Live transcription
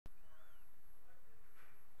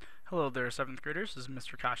Hello there, 7th graders. This is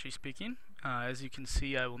Mr. Kashi speaking. As you can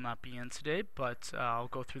see, I will not be in today, but I'll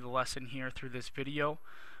go through the lesson here through this video.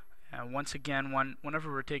 Once again, whenever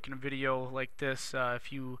we're taking a video like this,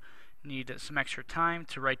 if you need some extra time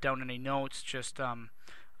to write down any notes, just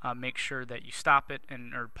make sure that you stop it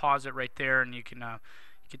or pause it right there, and you can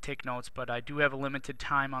take notes. But I do have a limited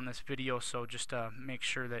time on this video, so just make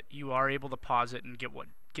sure that you are able to pause it and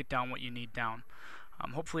get down what you need down.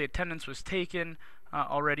 Hopefully attendance was taken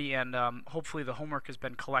already, and hopefully the homework has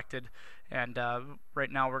been collected. And right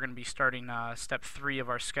now we're going to be starting step 3 of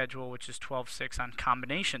our schedule, which is 12.6 on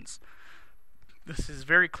combinations. This is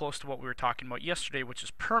very close to what we were talking about yesterday, which is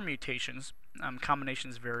permutations.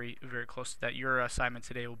 Combinations very, very close to that. Your assignment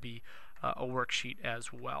today will be a worksheet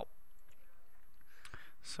as well.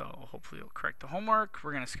 So hopefully you'll correct the homework.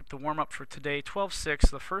 We're going to skip the warm-up for today. 12.6,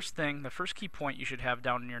 the first key point you should have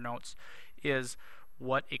down in your notes is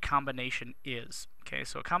what a combination is. Okay,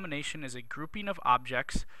 so a combination is a grouping of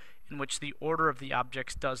objects in which the order of the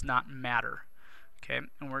objects does not matter. Okay,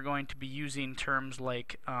 and we're going to be using terms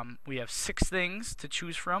like we have 6 things to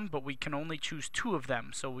choose from, but we can only choose 2 of them.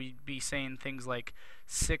 So we'd be saying things like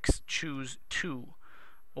 6 choose 2,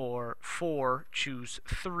 or 4 choose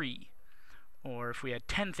 3. Or if we had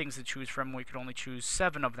 10 things to choose from, we could only choose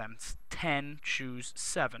 7 of them. It's 10 choose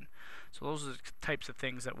 7. So those are the types of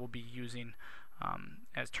things that we'll be using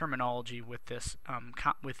as terminology with this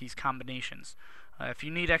with these combinations. If you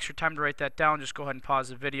need extra time to write that down, just go ahead and pause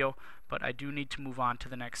the video, but I do need to move on to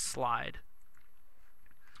the next slide.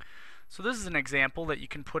 So this is an example that you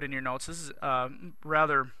can put in your notes. This is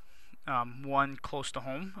rather one close to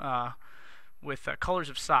home with colors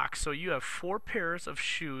of socks. So you have 4 pairs of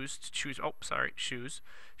shoes to choose. Oh, sorry, shoes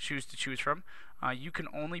to choose from. You can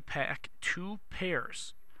only pack 2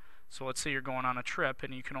 pairs. So let's say you're going on a trip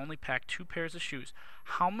and you can only pack 2 pairs of shoes.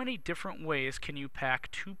 How many different ways can you pack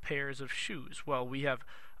 2 pairs of shoes? Well, we have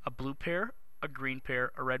a blue pair, a green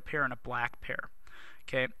pair, a red pair, and a black pair.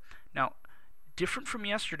 Okay. Now, different from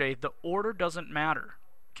yesterday, the order doesn't matter.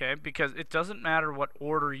 Okay, because it doesn't matter what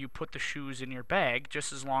order you put the shoes in your bag,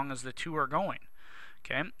 just as long as the 2 are going.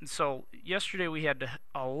 Okay, and so yesterday we had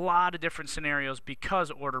a lot of different scenarios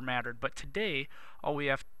because order mattered, but today all we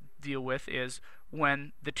have to deal with is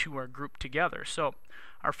when the 2 are grouped together. So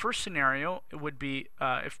our first scenario would be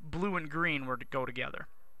if blue and green were to go together.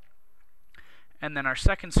 And then our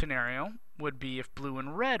second scenario would be if blue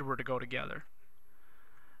and red were to go together.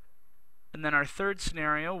 And then our third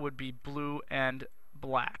scenario would be blue and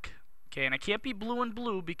black. Okay, and it can't be blue and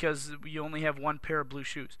blue because you only have 1 pair of blue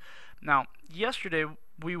shoes. Now, yesterday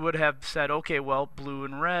we would have said, okay, well, blue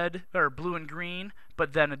and red or blue and green,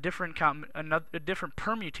 but then a different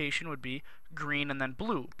permutation would be green and then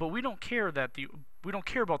blue. But we don't care about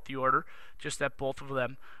the order, just that both of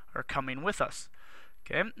them are coming with us.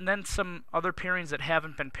 Okay, and then some other pairings that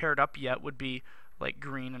haven't been paired up yet would be like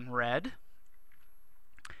green and red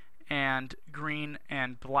and green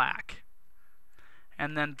and black.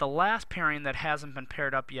 And then the last pairing that hasn't been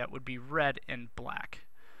paired up yet would be red and black.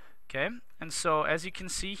 Okay, and so as you can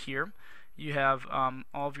see here, you have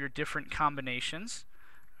all of your different combinations.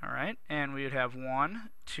 All right, and we would have 1,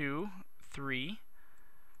 2, 3,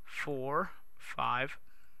 4, 5,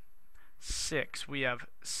 6. We have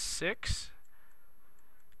 6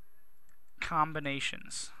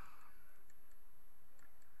 combinations.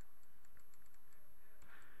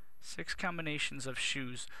 6 combinations of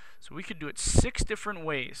shoes. So we could do it 6 different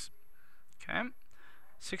ways. Okay?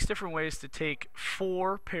 6 different ways to take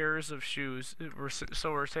 4 pairs of shoes.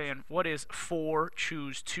 So we're saying, what is 4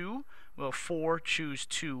 choose 2? Well, 4 choose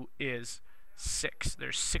 2 is 6.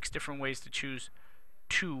 There's 6 different ways to choose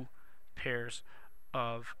 2 pairs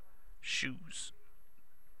of shoes.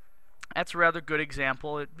 That's a rather good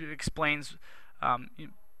example. It explains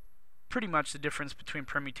pretty much the difference between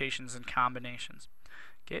permutations and combinations.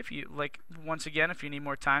 Okay, if you once again, if you need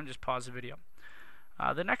more time, just pause the video.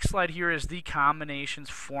 The next slide here is the combinations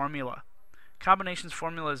formula. Combinations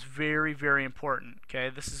formula is very, very important. Okay,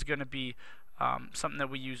 this is going to be something that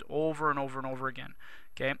we use over and over and over again.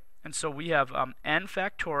 Okay, and so we have n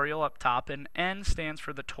factorial up top, and n stands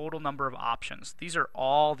for the total number of options. These are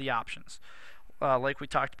all the options. Like we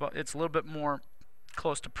talked about, it's a little bit more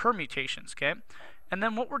close to permutations. Okay, and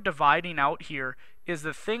then what we're dividing out here is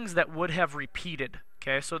the things that would have repeated.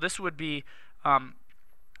 Okay, so this would be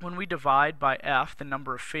when we divide by f the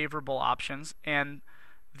number of favorable options and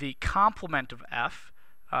the complement of f,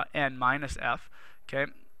 n minus f.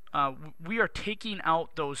 Okay, we are taking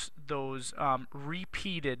out those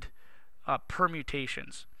repeated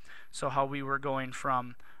permutations. So how we were going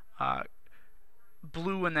from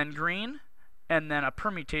blue and then green, and then a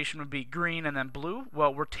permutation would be green and then blue.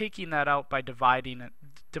 Well, we're taking that out by dividing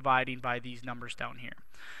by these numbers down here.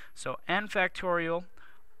 So n factorial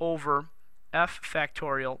over f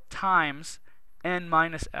factorial times n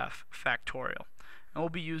minus f factorial. And we'll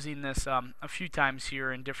be using this a few times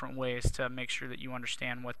here in different ways to make sure that you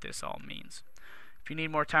understand what this all means. If you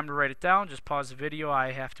need more time to write it down, just pause the video.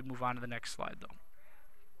 I have to move on to the next slide though.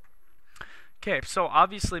 Okay, so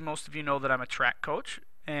obviously most of you know that I'm a track coach,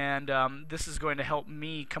 and this is going to help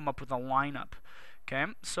me come up with a lineup. Okay,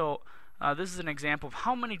 so this is an example of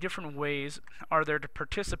how many different ways are there to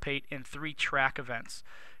participate in 3 track events.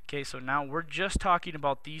 Okay, so now we're just talking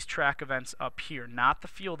about these track events up here, not the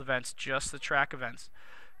field events, just the track events.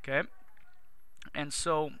 Okay, and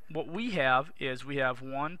so what we have is we have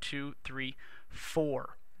 1, 2, 3,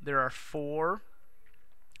 4. There are 4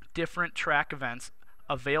 different track events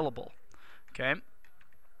available. Okay,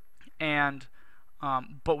 and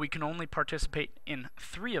but we can only participate in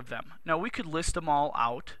 3 of them. Now we could list them all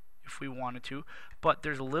out if we wanted to, but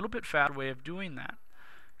there's a little bit faster way of doing that.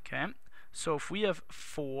 Okay, so if we have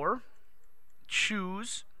 4,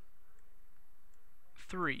 choose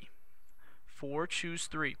 3. 4, choose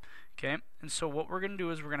 3. Okay, and so what we're going to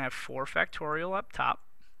do is we're going to have 4 factorial up top.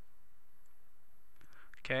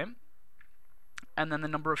 Okay, and then the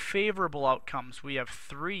number of favorable outcomes, we have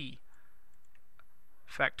 3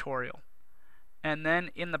 factorial. And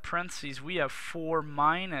then in the parentheses, we have 4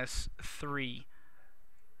 minus 3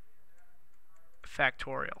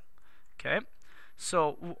 factorial. Okay,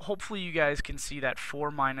 so hopefully you guys can see that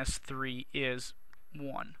 4 minus 3 is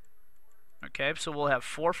 1. Okay, so we'll have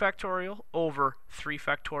 4 factorial over 3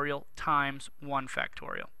 factorial times 1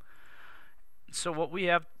 factorial. So what we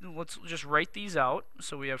have, let's just write these out.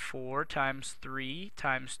 So we have 4 times 3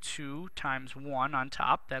 times 2 times 1 on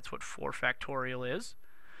top. That's what 4 factorial is.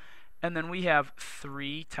 And then we have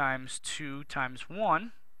 3 times 2 times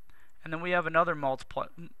 1. And then we have another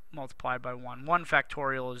multiplied by 1. 1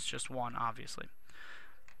 factorial is just 1, obviously.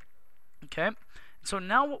 Okay, so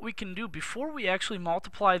now what we can do, before we actually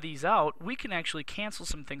multiply these out, we can actually cancel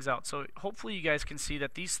some things out. So hopefully you guys can see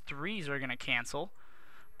that these 3's are going to cancel.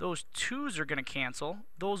 Those 2's are going to cancel.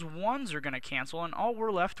 Those 1's are going to cancel. And all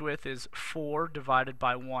we're left with is 4 divided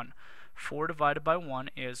by 1. 4 divided by 1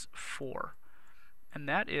 is 4. And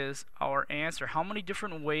that is our answer. How many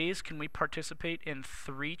different ways can we participate in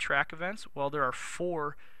 3 track events? Well, there are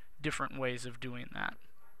 4 different ways of doing that.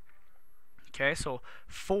 Okay, so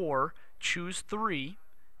 4, choose 3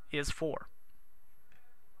 is 4.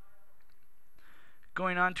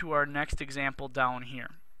 Going on to our next example down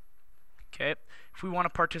here. Okay, if we want to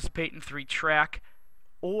participate in 3 track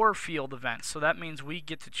or field events, so that means we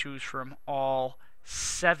get to choose from all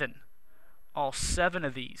 7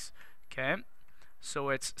 of these. Okay, so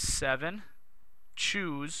it's 7,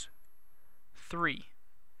 choose 3.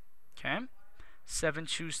 Okay, 7,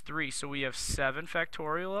 choose 3. So we have 7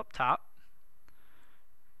 factorial up top.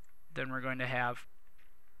 Then we're going to have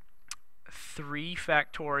 3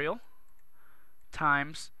 factorial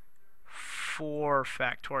times 4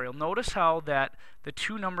 factorial. Notice how that the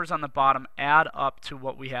 2 numbers on the bottom add up to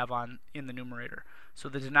what we have in the numerator. So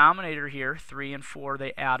the denominator here, 3 and 4,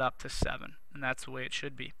 they add up to 7. And that's the way it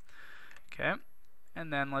should be. Okay,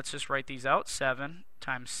 and then let's just write these out. 7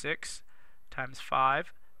 times 6 times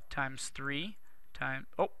 5 times 3 times,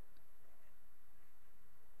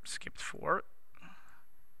 skipped 4,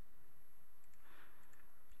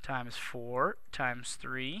 times 4 times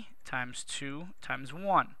 3 times 2 times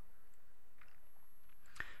 1.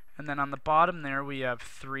 And then on the bottom there we have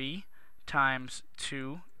 3 times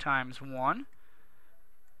 2 times 1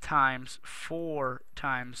 times 4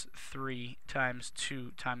 times 3 times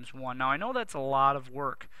 2 times 1. Now I know that's a lot of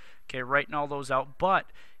work, okay, writing all those out, but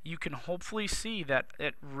you can hopefully see that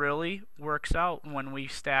it really works out when we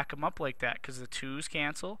stack them up like that, because the 2's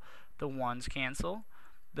cancel, the 1's cancel,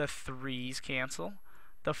 the 3's cancel,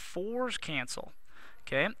 the 4's cancel.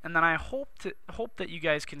 Okay, and then I hope that you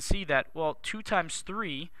guys can see that, well, 2 times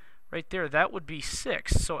 3 right there, that would be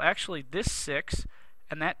 6. So actually this 6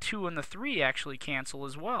 and that 2 and the 3 actually cancel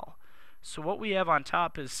as well. So what we have on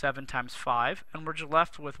top is 7 times 5, and we're just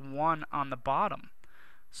left with 1 on the bottom.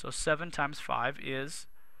 So 7 times 5 is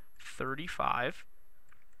 35.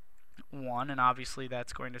 1, and obviously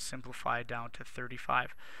that's going to simplify down to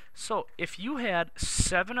 35. So if you had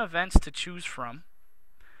 7 events to choose from,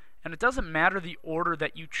 and it doesn't matter the order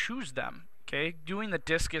that you choose them, okay, doing the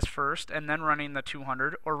discus first and then running the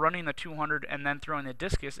 200, or running the 200 and then throwing the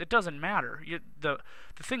discus, it doesn't matter. The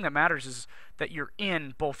thing that matters is that you're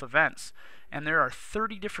in both events, and there are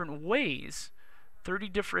 30 different ways, 30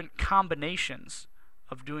 different combinations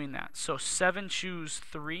of doing that. So 7 choose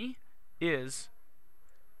 3 is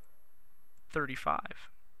 35.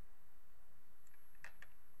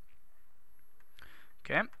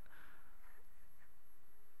 Okay.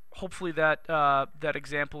 Hopefully that that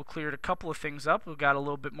example cleared a couple of things up. We got a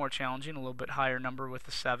little bit more challenging, a little bit higher number with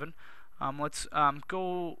the 7. Let's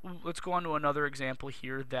go on to another example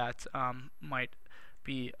here that might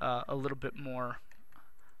be a little bit more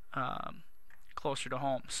closer to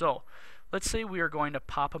home. So let's say we are going to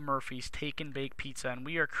Papa Murphy's Take and Bake Pizza, and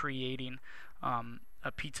we are creating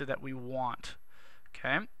a pizza that we want.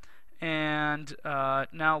 Okay, and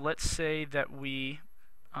now let's say that we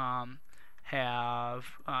have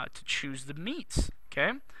to choose the meats.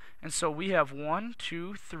 Okay, and so we have 1,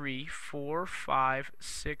 2, 3, 4, 5,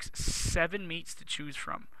 6, 7 meats to choose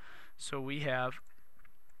from. So we have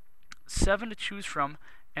 7 to choose from,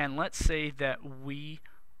 and let's say that we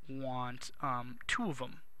want 2 of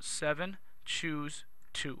them. 7 choose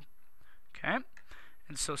 2. Okay,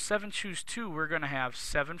 and so 7 choose 2, we're going to have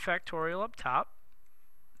 7 factorial up top.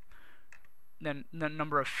 Then the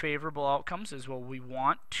number of favorable outcomes is, well, we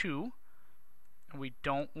want 2 and we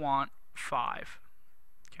don't want 5.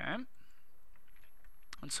 Okay,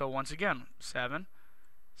 and so once again, 7,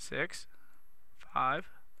 6, 5,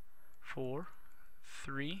 4,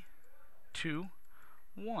 3, 2,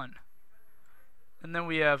 1. And then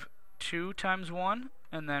we have 2 times 1,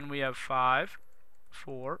 and then we have 5,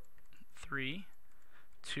 4, 3,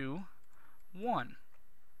 2, 1.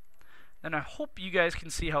 And I hope you guys can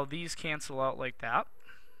see how these cancel out like that.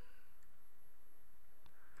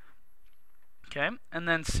 Okay, and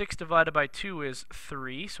then 6 divided by 2 is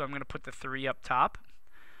 3, so I'm going to put the 3 up top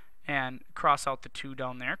and cross out the 2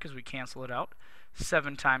 down there because we cancel it out.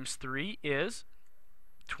 7 times 3 is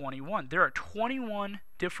 21. There are 21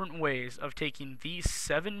 different ways of taking these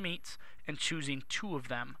 7 meats and choosing 2 of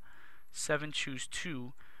them. 7 choose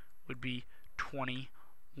 2 would be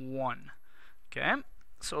 21. Okay,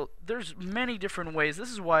 so there's many different ways.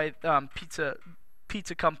 This is why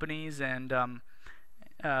pizza companies and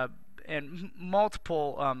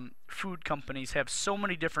multiple food companies have so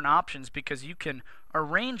many different options, because you can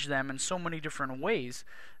arrange them in so many different ways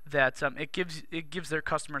that it gives their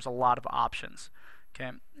customers a lot of options.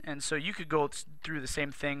 Okay, and so you could go through the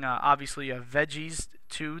same thing. Obviously, you have veggies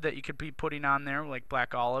too that you could be putting on there, like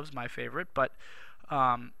black olives, my favorite. But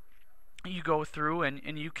you go through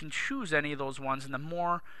and you can choose any of those ones, and the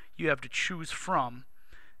more you have to choose from,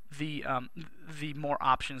 the more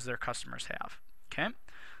options their customers have. Okay,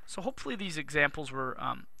 so hopefully these examples were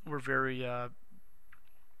very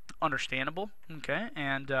understandable. Okay,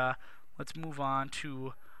 and let's move on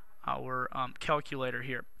to our calculator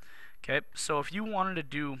here. Okay, so if you wanted to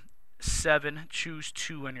do 7 choose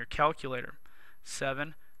 2 on your calculator,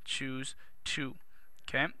 7 choose 2.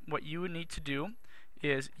 Okay, what you would need to do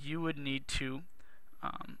is you would need to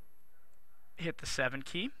hit the 7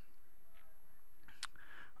 key,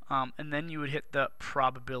 and then you would hit the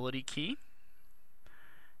probability key,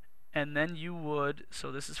 and then you would,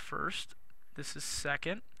 so this is first, this is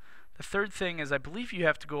second. The third thing is, I believe you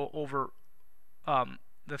have to go over,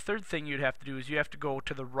 the third thing you'd have to do is you have to go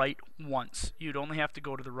to the right once. You'd only have to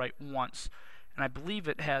go to the right once, and I believe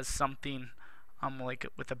it has something like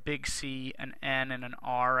with a big C, an N, and an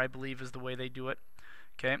R, I believe is the way they do it.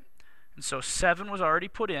 Okay, and so 7 was already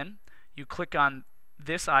put in. You click on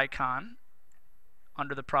this icon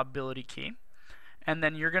under the probability key, and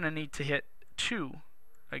then you're going to need to hit 2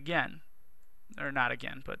 again, or not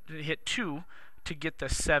again, but hit 2 to get the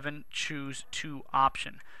 7 choose 2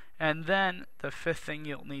 option. And then the 5th thing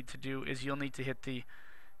you'll need to do is you'll need to hit the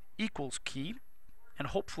equals key, and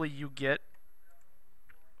hopefully you get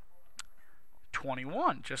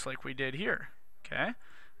 21, just like we did here. Okay,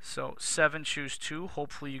 so 7 choose 2,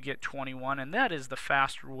 hopefully you get 21, and that is the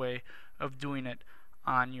faster way of doing it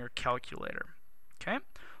on your calculator. Okay,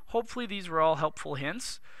 hopefully these were all helpful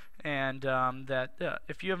hints, and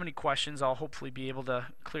if you have any questions, I'll hopefully be able to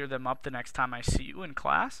clear them up the next time I see you in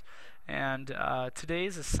class. And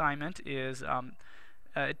today's assignment is,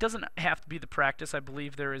 it doesn't have to be the practice. I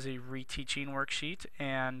believe there is a reteaching worksheet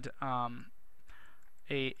and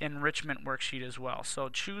a enrichment worksheet as well. So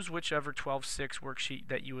choose whichever 12-6 worksheet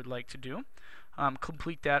that you would like to do.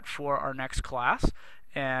 Complete that for our next class,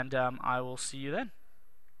 and I will see you then.